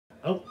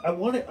I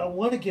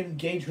want to get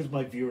engaged with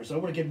my viewers. I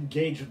want to get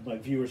engaged with my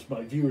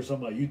viewers on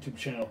my YouTube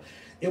channel.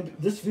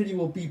 This video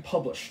will be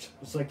published.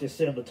 It's like they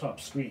say on the top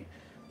screen.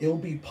 It will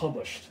be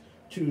published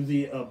to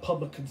the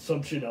public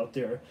consumption out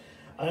there.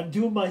 I'm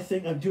doing my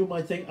thing. I'm doing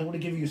my thing. I'm going to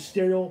give you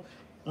stereo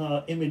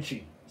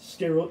imaging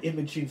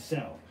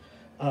sound.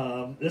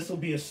 This will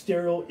be a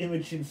stereo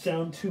imaging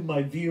sound to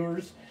my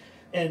viewers,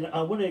 and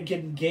I want to get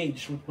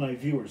engaged with my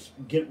viewers.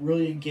 Get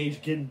really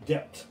engaged. Get in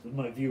depth with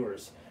my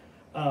viewers.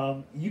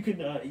 You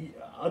can,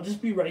 I'll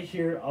just be right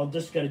here. I'll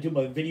just got to do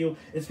my video.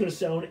 It's going to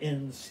sound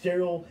in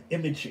stereo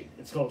imaging.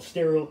 It's called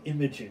stereo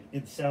imaging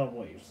in sound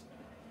waves.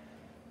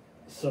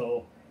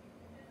 So,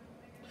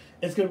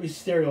 it's going to be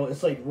stereo.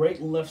 It's like right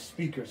and left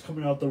speakers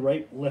coming out the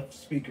right left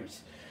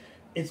speakers.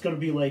 It's going to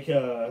be like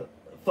a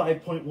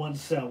 5.1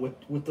 sound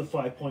with the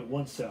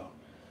 5.1 sound.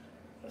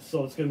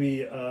 So it's going to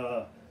be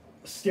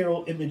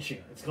stereo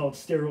imaging. It's called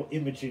stereo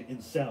imaging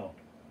in sound.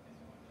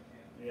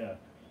 Yeah.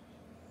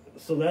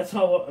 So that's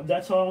how I'm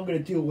going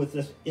to deal with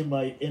this in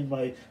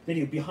my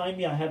video. Behind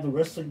me, I have the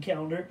wrestling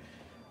calendar.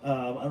 I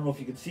don't know if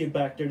you can see it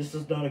back there. This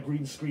is not a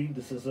green screen.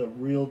 This is a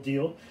real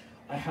deal.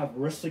 I have a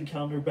wrestling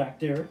calendar back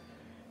there,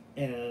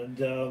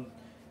 and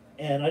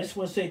I just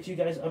want to say to you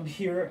guys, I'm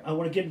here. I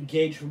want to get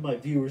engaged with my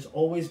viewers.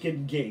 Always get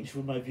engaged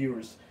with my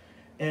viewers,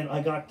 and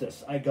I got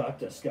this. I got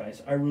this,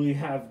 guys. I really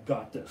have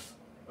got this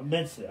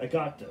immensely. I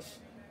got this.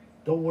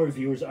 Don't worry,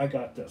 viewers. I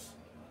got this.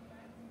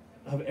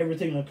 I have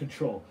everything under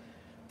control.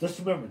 Just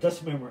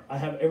remember, I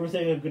have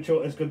everything under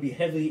control. It's going to be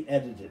heavily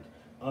edited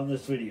on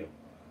this video.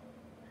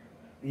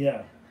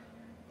 Yeah.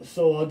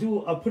 So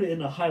I'll put it in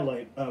a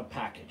highlight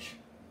package.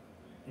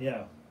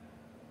 Yeah.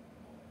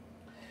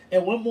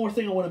 And one more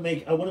thing I want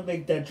to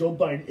make that Joe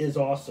Biden is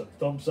awesome.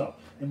 Thumbs up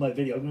in my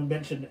video. I'm going to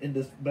mention in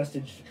this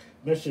message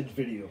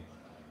video.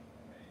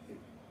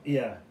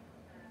 Yeah.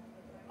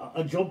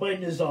 Joe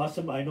Biden is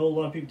awesome. I know a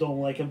lot of people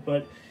don't like him,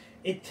 but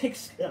it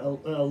takes a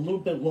little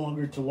bit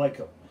longer to like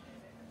him.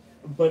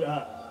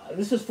 But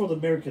this is for the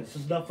Americans.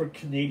 This is not for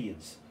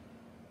Canadians.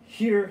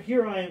 Here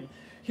I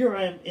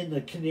am in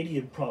the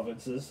Canadian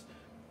provinces.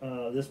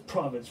 This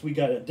province, we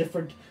got a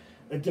different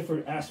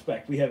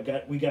aspect. We have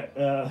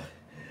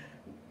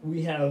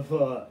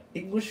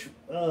English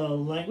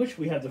language.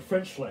 We have the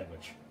French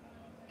language.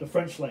 The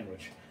French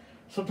language.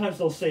 Sometimes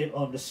they'll say it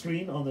on the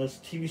screen, on this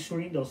TV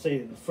screen. They'll say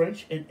it in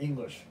French and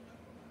English,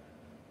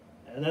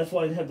 and that's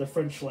why they have the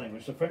French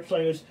language. The French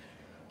language.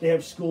 They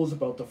have schools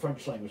about the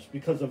French language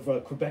because of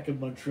Quebec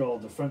and Montreal,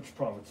 the French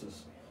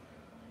provinces.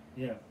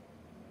 Yeah.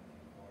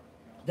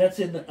 That's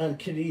in the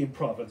Canadian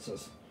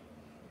provinces.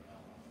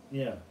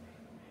 Yeah.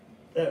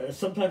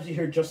 Sometimes you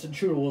hear Justin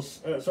Trudeau,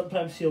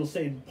 sometimes he'll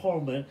say in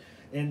Parliament,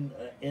 in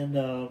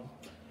the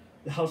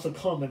House of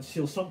Commons,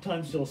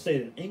 sometimes he'll say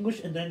it in English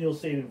and then he'll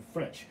say it in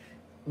French,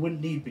 when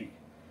need be.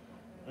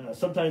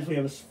 Sometimes we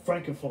have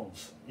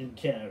francophones in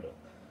Canada.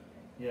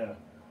 Yeah.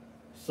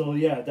 So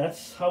yeah,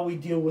 that's how we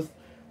deal with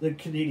the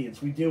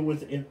Canadians. We deal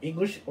with in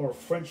English or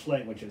French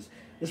languages.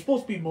 It's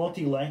supposed to be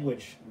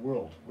multi-language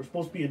world. We're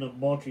supposed to be in a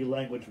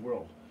multi-language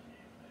world.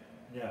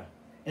 Yeah,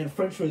 and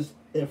French is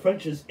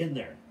in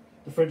there,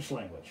 the French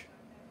language.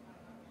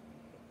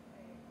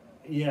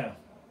 Yeah,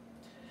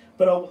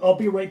 but I'll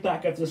be right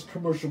back after this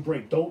commercial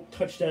break. Don't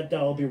touch that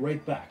dial. I'll be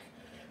right back.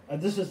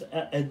 This is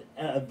an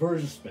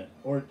advertisement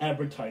or an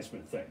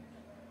advertisement thing.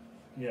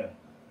 Yeah,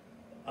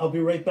 I'll be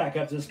right back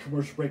after this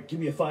commercial break. Give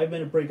me a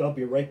 5-minute break. I'll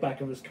be right back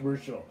after this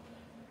commercial.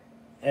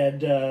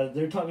 And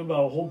they're talking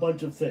about a whole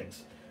bunch of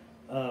things.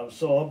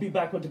 So I'll be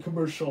back with the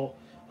commercial.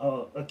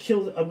 I'm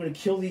going to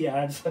kill the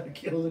ads,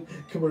 kill the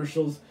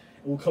commercials,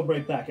 and we'll come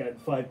right back at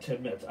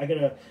 5-10 minutes. I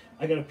gotta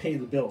pay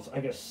the bills.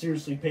 I gotta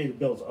seriously pay the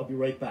bills. I'll be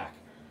right back.